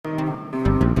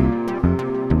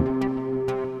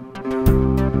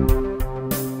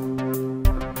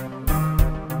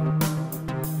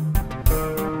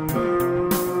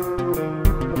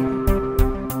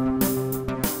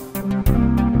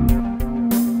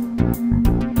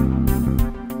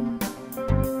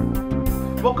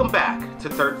Welcome back to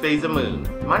Third Phase of Moon.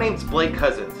 My name's Blake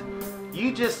Cousins.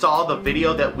 You just saw the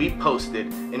video that we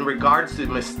posted in regards to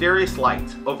mysterious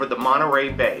lights over the Monterey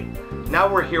Bay. Now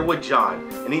we're here with John,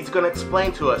 and he's going to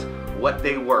explain to us what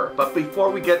they were. But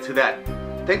before we get to that,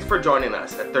 thanks for joining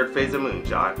us at Third Phase of Moon,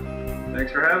 John.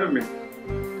 Thanks for having me.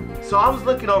 So I was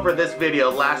looking over this video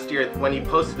last year when you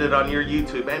posted it on your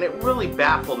YouTube, and it really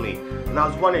baffled me. And I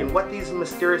was wondering what these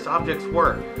mysterious objects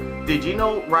were. Did you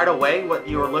know right away what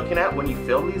you were looking at when you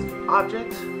filmed these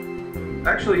objects?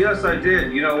 Actually, yes, I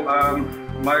did. You know,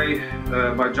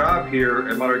 my job here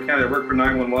at Monterey County, I work for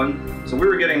 911. So we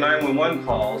were getting 911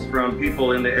 calls from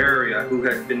people in the area who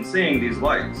had been seeing these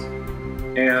lights.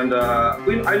 And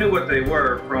I knew what they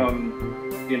were from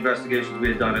the investigations we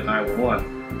had done at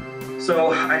 911.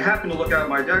 So I happened to look out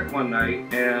my deck one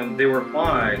night and they were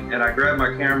flying, and I grabbed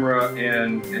my camera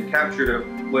and captured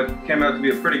what came out to be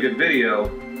a pretty good video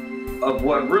of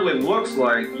what really looks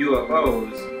like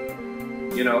UFOs,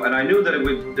 you know, and I knew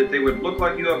that they would look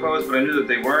like UFOs, but I knew that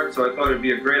they weren't, so I thought it'd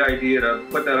be a great idea to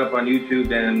put that up on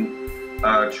YouTube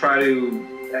and try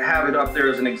to have it up there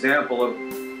as an example of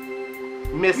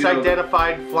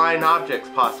misidentified flying objects,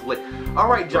 possibly. All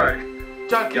right, John.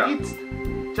 Right.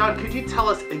 John, could you tell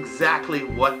us exactly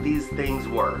what these things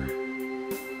were?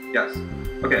 Yes.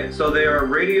 Okay, so they are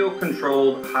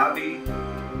radio-controlled hobby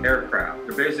aircraft.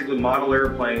 They're basically model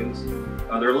airplanes.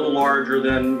 They're a little larger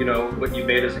than, you know, what you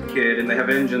made as a kid, and they have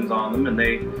engines on them, and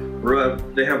they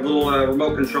have little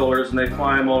remote controllers, and they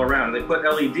fly them all around. They put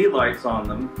LED lights on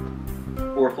them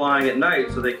for flying at night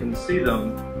so they can see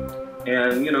them.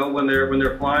 And you know, when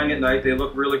they're flying at night, they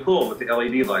look really cool with the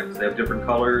LED lights. They have different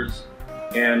colors.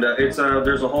 And there's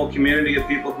a whole community of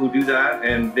people who do that,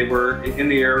 and they were in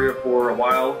the area for a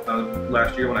while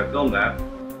last year when I filmed that.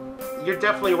 You're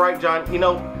definitely right, John. You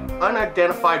know,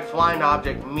 unidentified flying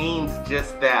object means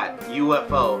just that,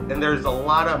 UFO. And there's a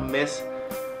lot of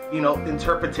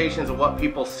interpretations of what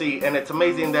people see. And it's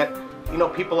amazing that, you know,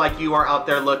 people like you are out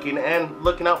there looking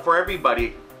out for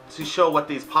everybody to show what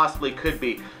these possibly could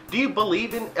be. Do you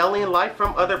believe in alien life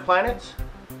from other planets?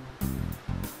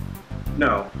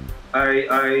 No.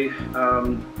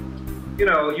 You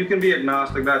know, you can be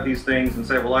agnostic about these things and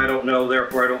say, well, I don't know,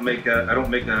 therefore I don't make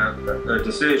a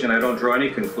decision, I don't draw any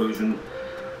conclusion.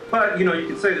 But, you know, you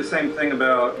can say the same thing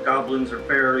about goblins or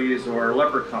fairies or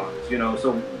leprechauns, you know.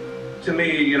 So, to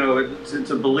me, you know,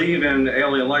 to believe in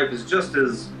alien life is just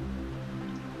as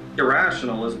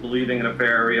irrational as believing in a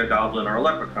fairy, a goblin, or a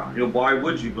leprechaun. You know, why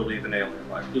would you believe in alien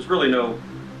life? There's really no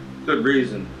good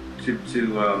reason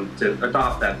to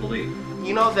adopt that belief.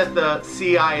 You know that the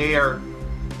CIA are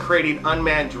creating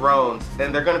unmanned drones,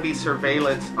 and they're going to be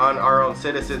surveillance on our own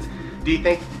citizens. Do you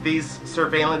think these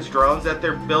surveillance drones that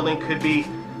they're building could be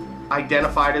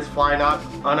identified as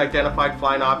unidentified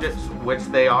flying objects, which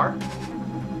they are?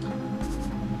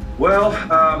 Well,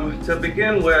 to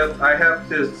begin with, I have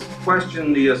to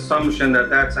question the assumption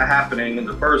that that's happening in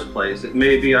the first place. It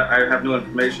may be, I have no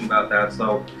information about that,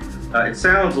 so it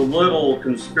sounds a little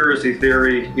conspiracy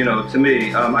theory, you know, to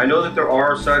me. I know that there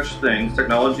are such things,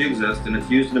 technology exists, and it's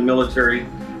used in a military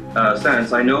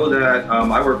sense. I know that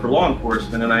I work for law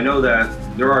enforcement, and I know that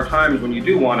there are times when you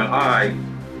do want an eye,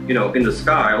 you know, in the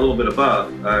sky, a little bit above,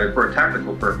 for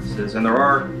tactical purposes. And there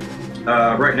are,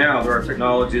 right now, there are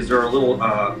technologies, there are little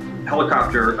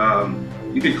helicopter,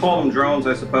 you could call them drones,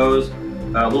 I suppose,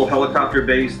 little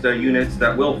helicopter-based units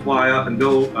that will fly up and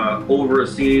go over a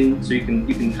scene, so you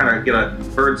can kind of get a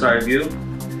bird's eye view.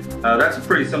 That's a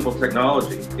pretty simple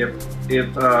technology.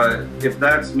 If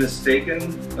that's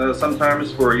mistaken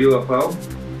sometimes for a UFO,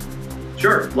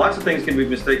 sure, lots of things can be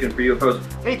mistaken for UFOs.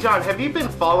 Hey John, have you been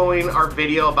following our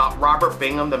video about Robert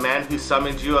Bingham, the man who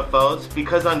summons UFOs?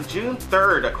 Because on June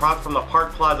 3rd, across from the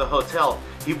Park Plaza Hotel,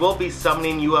 he will be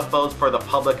summoning UFOs for the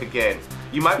public again.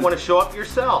 You might want to show up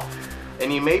yourself,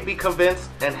 and you may be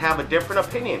convinced and have a different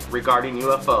opinion regarding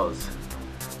UFOs.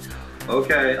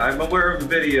 Okay, I'm aware of the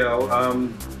video.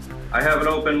 I have an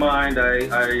open mind.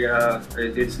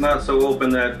 It's not so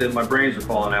open that my brains are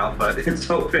falling out, but it's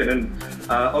open, and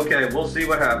okay, we'll see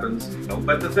what happens. You know,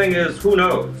 but the thing is, who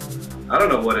knows? I don't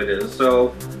know what it is,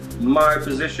 so my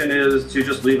position is to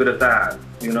just leave it at that.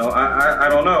 You know, I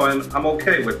don't know, and I'm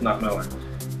okay with not knowing.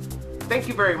 Thank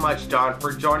you very much, John,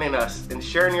 for joining us and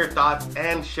sharing your thoughts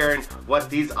and sharing what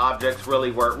these objects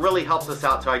really were. It really helps us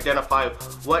out to identify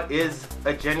what is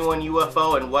a genuine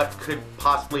UFO and what could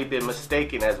possibly be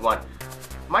mistaken as one.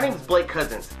 My name is Blake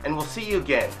Cousins, and we'll see you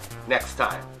again next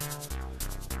time.